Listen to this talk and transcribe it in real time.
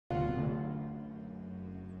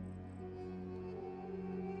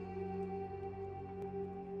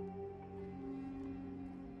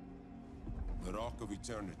Rock of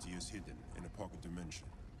Eternity is hidden in a pocket dimension.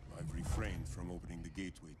 I've refrained from opening the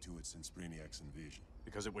gateway to it since Brainiac's invasion.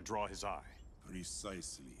 Because it would draw his eye.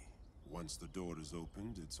 Precisely. Once the door is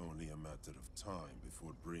opened, it's only a matter of time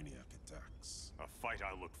before Brainiac attacks. A fight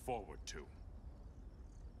I look forward to.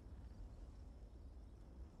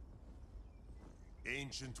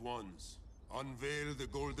 Ancient Ones, unveil the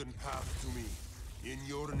golden path to me. In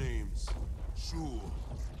your names, Shur,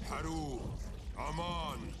 Haru,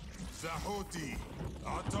 Aman, Zahoti,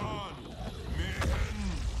 Atan, Mehen.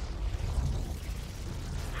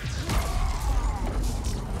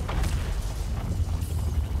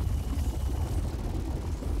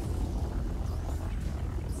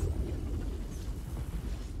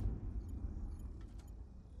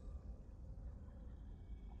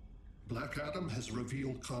 Black Adam has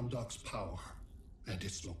revealed Kandak's power and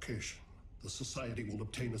its location. The Society will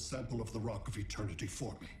obtain a sample of the Rock of Eternity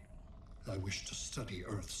for me. I wish to study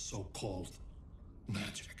Earth's so-called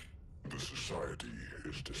magic. The Society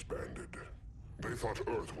is disbanded. They thought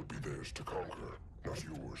Earth would be theirs to conquer, not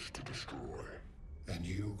yours to destroy. And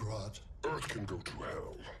you, Grodd? Earth can go to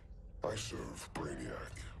hell. I serve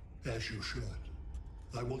Brainiac. As you should.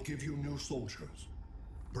 I will give you new soldiers.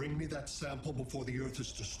 Bring me that sample before the Earth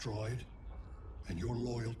is destroyed, and your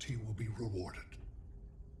loyalty will be rewarded.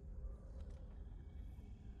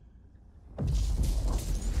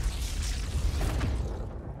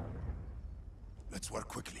 Let's work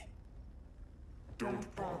quickly.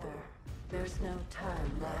 Don't bother. There's no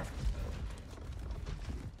time left.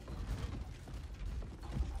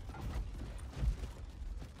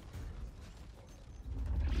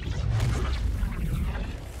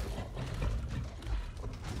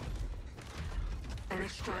 An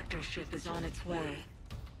extractor ship is on its way.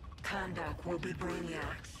 Kandak will be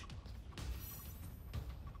Brainiac's.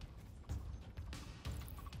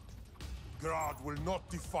 Grodd will not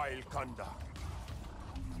defile Kandak.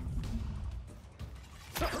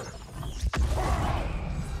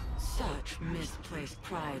 Such misplaced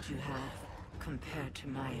pride you have, compared to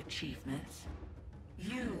my achievements.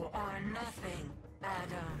 You are nothing,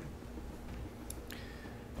 Adam.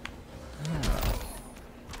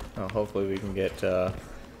 Well, hopefully we can get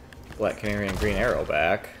Black Canary and Green Arrow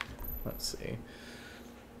back. Let's see.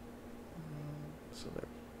 So they're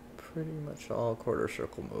pretty much all quarter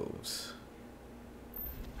circle moves.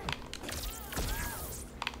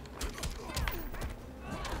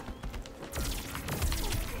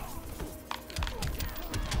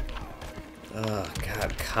 Oh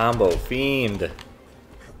god, combo fiend. Okay,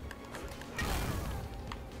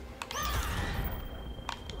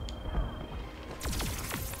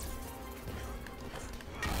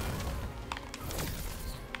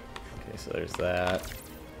 so there's that.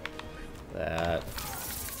 That.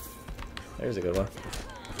 There's a good one.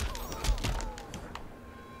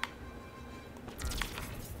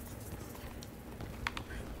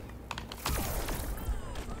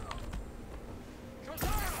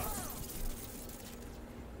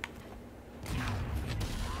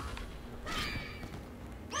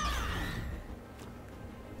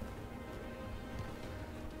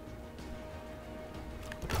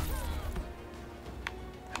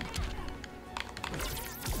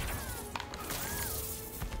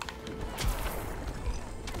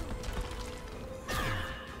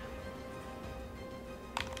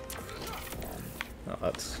 Oh,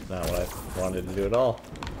 that's not what I wanted to do at all.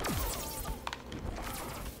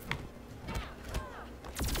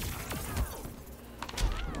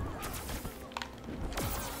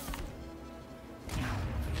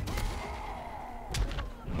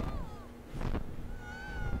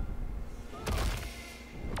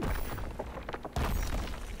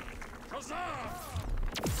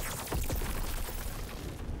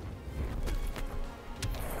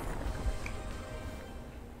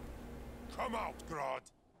 Come out, Grodd.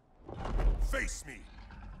 Face me.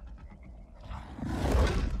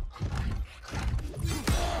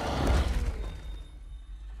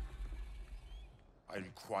 I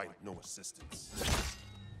require no assistance.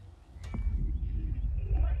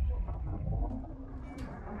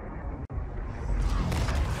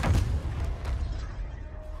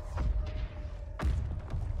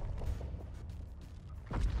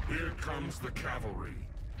 Here comes the cavalry.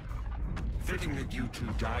 Fitting that you two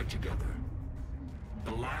died together.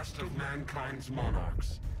 The last of mankind's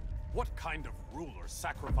monarchs. What kind of ruler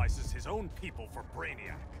sacrifices his own people for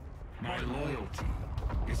Brainiac? My loyalty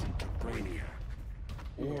isn't to Brainiac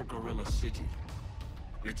or Gorilla City.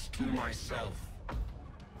 It's to myself.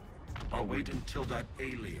 I'll wait until that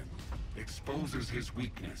alien exposes his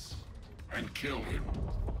weakness and kill him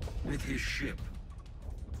with his ship.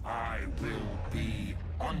 I will be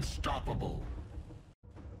unstoppable.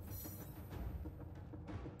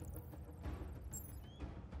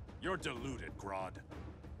 You're deluded, Grodd.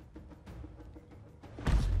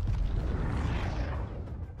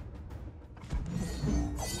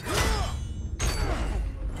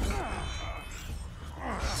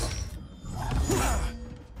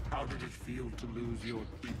 How did it feel to lose your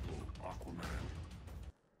people, Aquaman?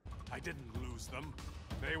 I didn't lose them.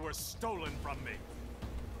 They were stolen from me.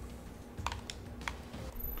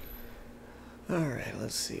 Alright,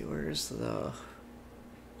 let's see. Where's the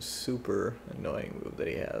super annoying move that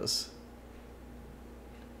he has?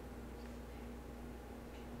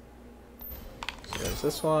 So there's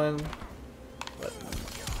this one. But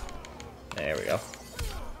there we go.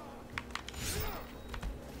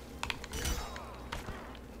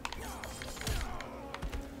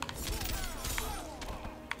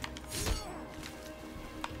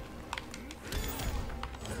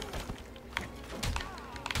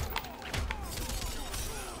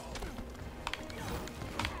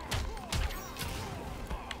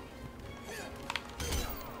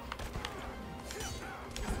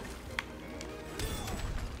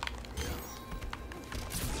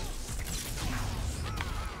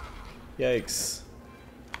 Yikes.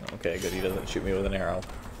 Okay, good, he doesn't shoot me with an arrow.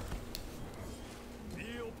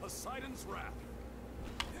 Feel Poseidon's wrath.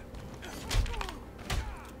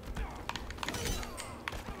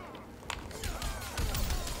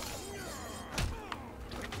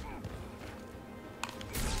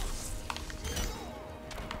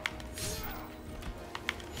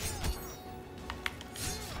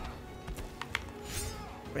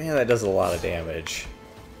 Man, that does a lot of damage.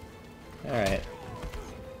 Alright.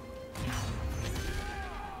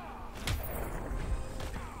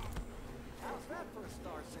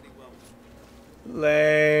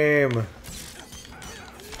 Lame.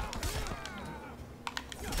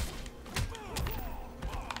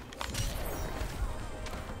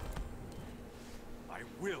 I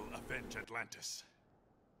will avenge Atlantis.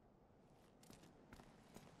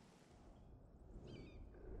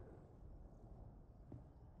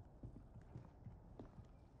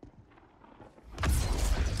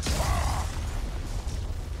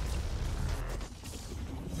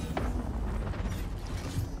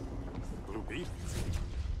 Blue Beetle?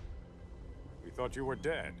 We thought you were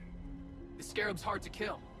dead. The Scarab's hard to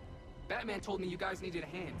kill. Batman told me you guys needed a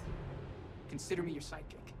hand. Consider me your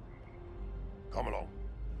sidekick. Come along.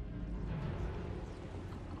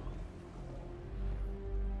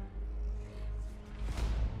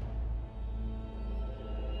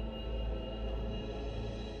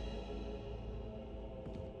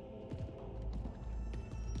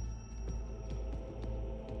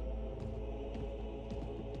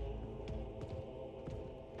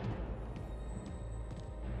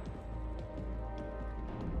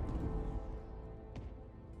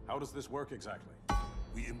 How does this work exactly?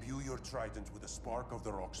 We imbue your trident with a spark of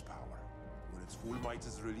the rock's power. When its full might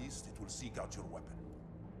is released, it will seek out your weapon.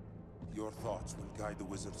 Your thoughts will guide the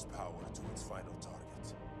wizard's power to its final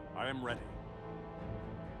target. I am ready.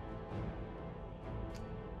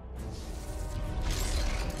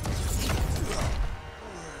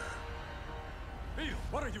 Beetle,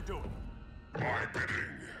 what are you doing? My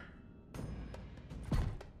bidding.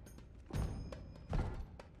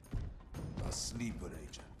 A sleeper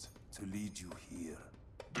agent to lead you here.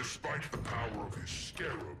 Despite the power of his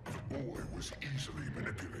scarab, the boy was easily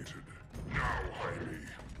manipulated. Now, Jaime,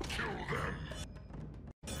 kill them.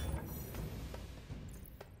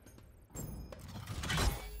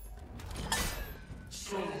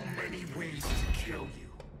 So many ways to kill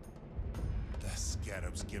you. The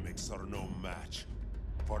Scarab's gimmicks are no match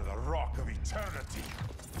for the Rock of Eternity.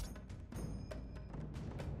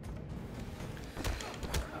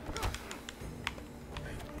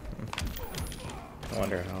 I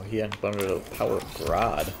wonder how he ended up under the power of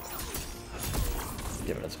Grodd.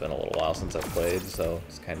 Given it's been a little while since I've played, so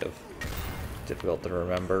it's kind of difficult to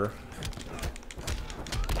remember.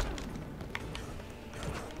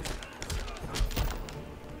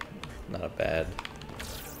 Not bad.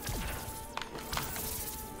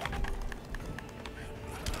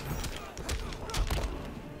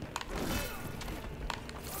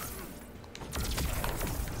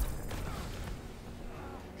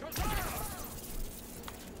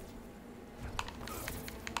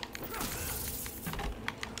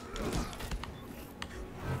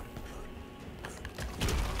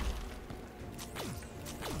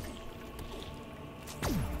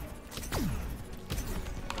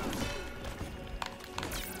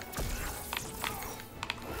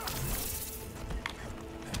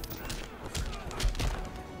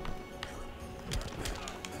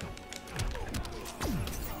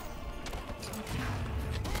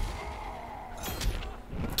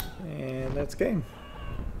 And that's game.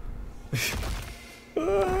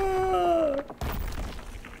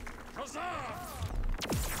 Child's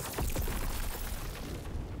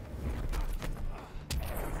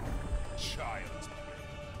play.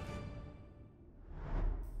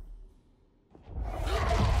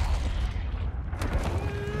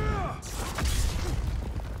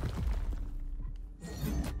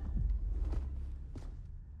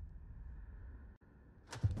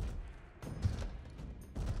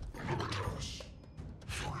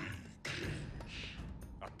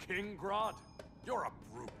 A king, Grodd? You're a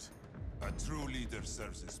brute. A true leader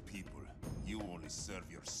serves his people. You only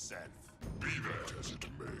serve yourself. Be that as it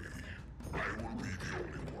may, I will be the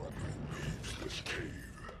only one who leaves this cave.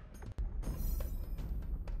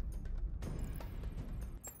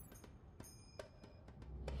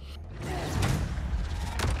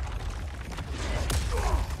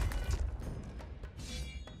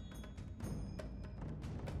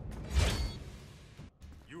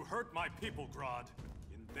 You hurt my people, Grodd.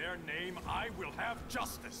 In their name, I will have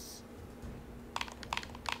justice.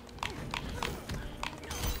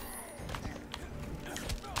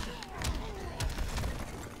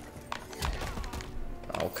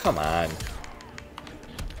 Oh, come on.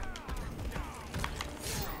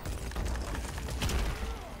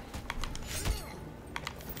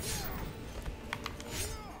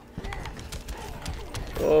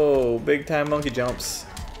 Whoa, big time monkey jumps.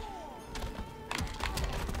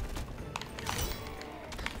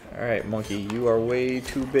 Alright, monkey, you are way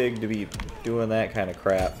too big to be doing that kind of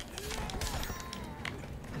crap.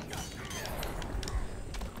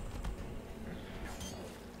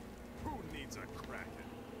 Who needs a kraken?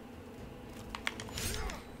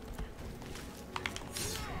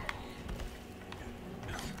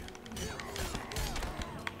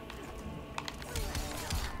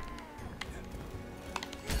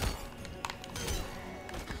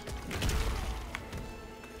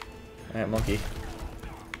 Alright, monkey.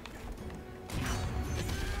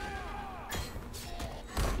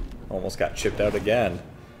 Almost got chipped out again.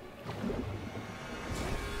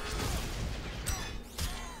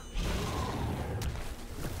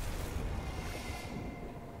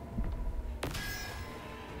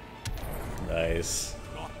 Nice.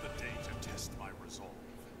 Not the day to test my resolve.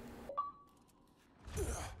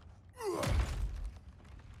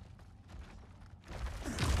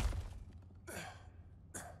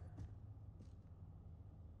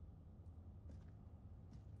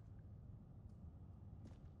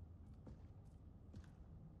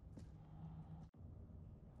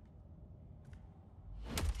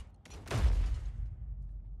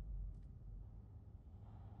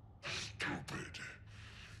 Stupid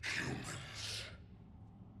humans.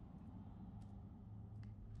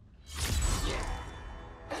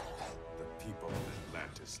 The people of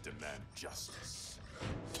Atlantis demand justice.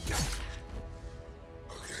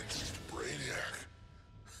 Against Brainiac.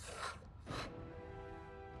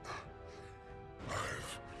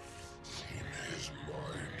 I've seen his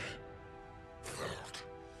mind, felt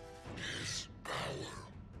his power.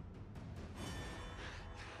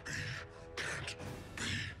 He can't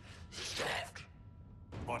be stopped.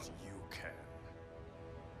 But you can.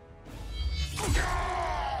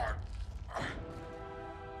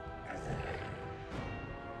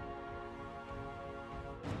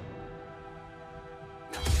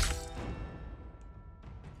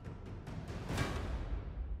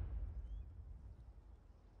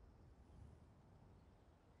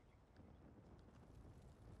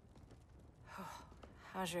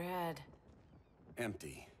 How's your head?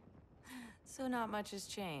 Empty. So not much has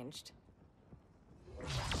changed.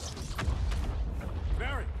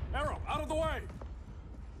 Barry! Arrow! Out of the way!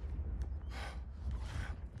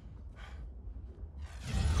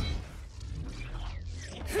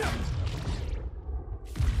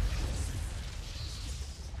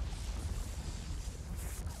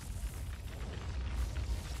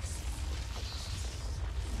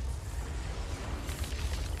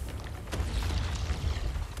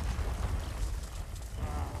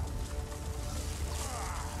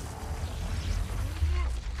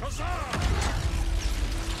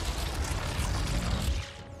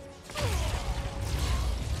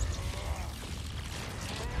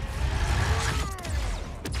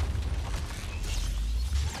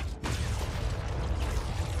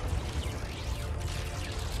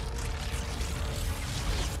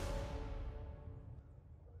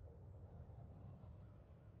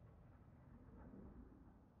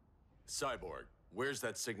 Cyborg, where's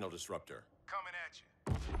that signal disruptor? Coming at you.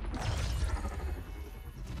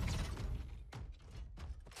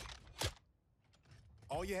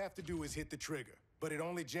 All you have to do is hit the trigger, but it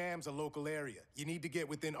only jams a local area. You need to get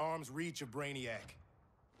within arm's reach of Brainiac.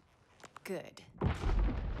 Good.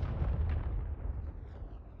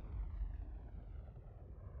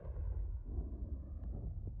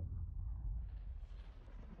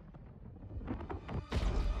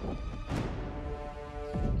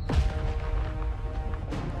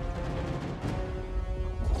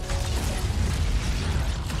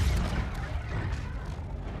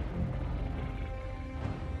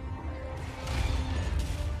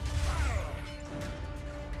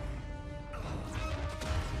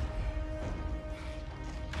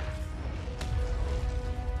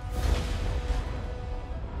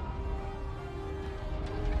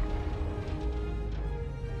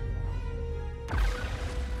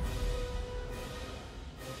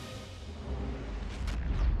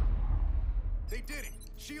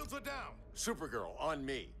 shields are down. Supergirl, on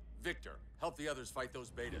me. Victor, help the others fight those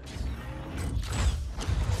betas.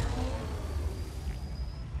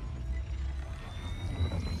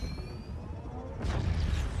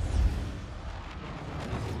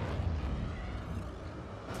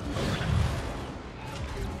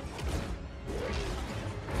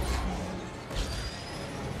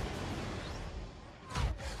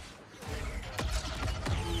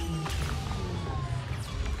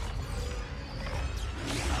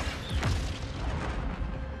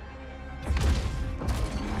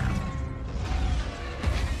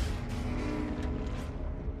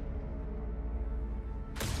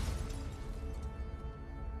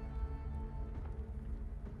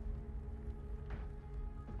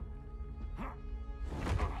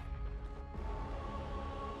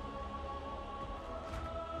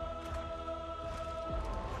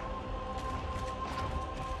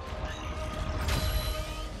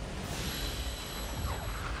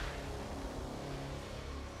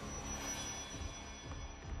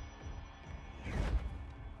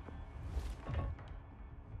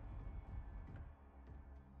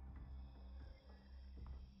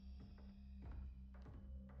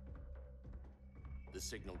 The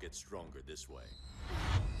signal gets stronger this way.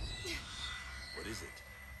 What is it?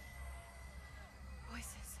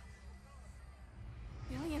 Voices.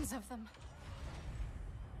 Millions of them.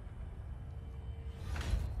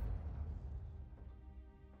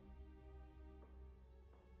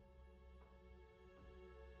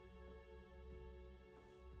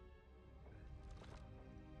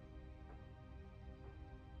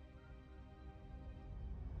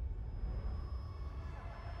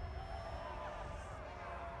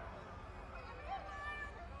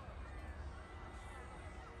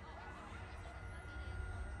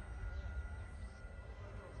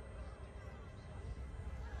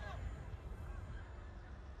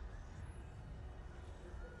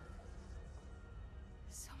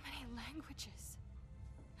 So many languages.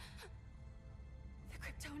 The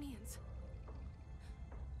Kryptonians.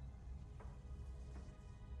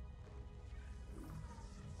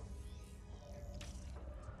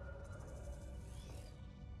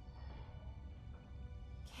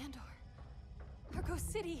 Kandor. Argo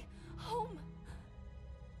City. Home.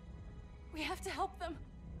 We have to help them.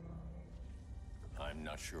 I'm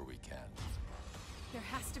not sure we can. There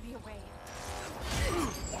has to be a way.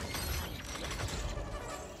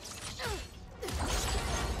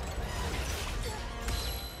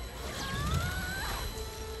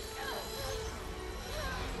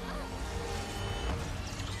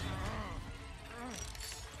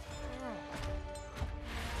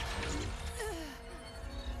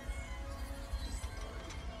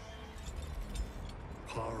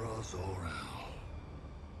 Zor-El.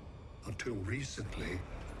 Until recently,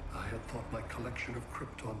 I had thought my collection of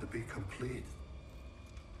Krypton to be complete.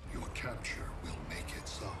 Your capture will make it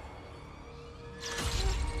so.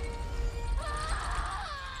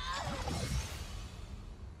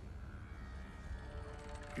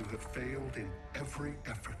 You have failed in every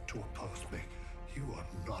effort to oppose me. You are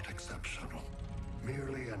not exceptional.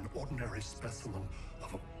 Merely an ordinary specimen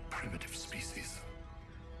of a primitive species.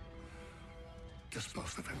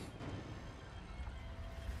 Dispose of him.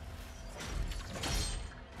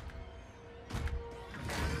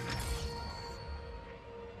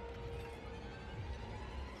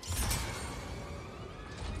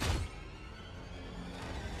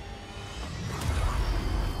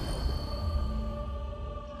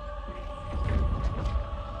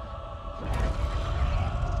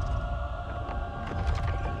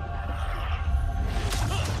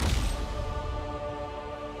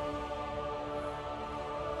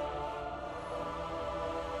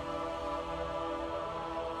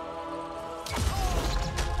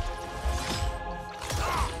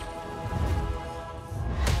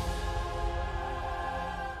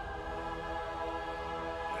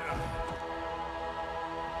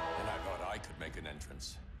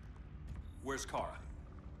 Where's Kara?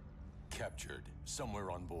 Captured,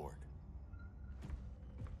 somewhere on board.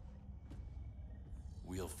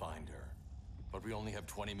 We'll find her. But we only have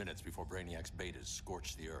 20 minutes before Brainiac's betas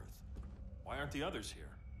scorch the Earth. Why aren't the others here?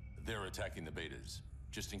 They're attacking the betas,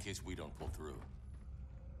 just in case we don't pull through.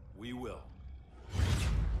 We will.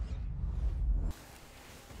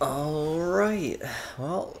 Alright,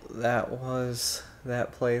 well, that was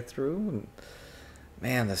that playthrough.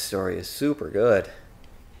 Man, this story is super good.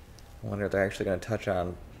 I wonder if they're actually going to touch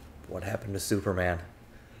on what happened to Superman,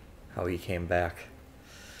 how he came back.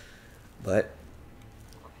 But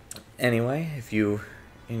anyway, if you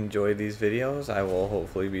enjoyed these videos, I will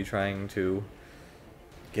hopefully be trying to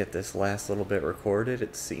get this last little bit recorded.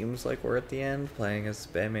 It seems like we're at the end, playing as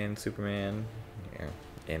Batman, Superman. Yeah,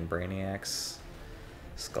 in Brainiac's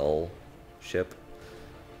skull ship.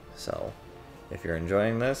 So, if you're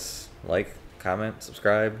enjoying this, like, comment,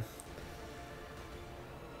 subscribe.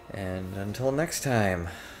 And until next time,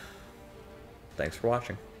 thanks for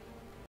watching.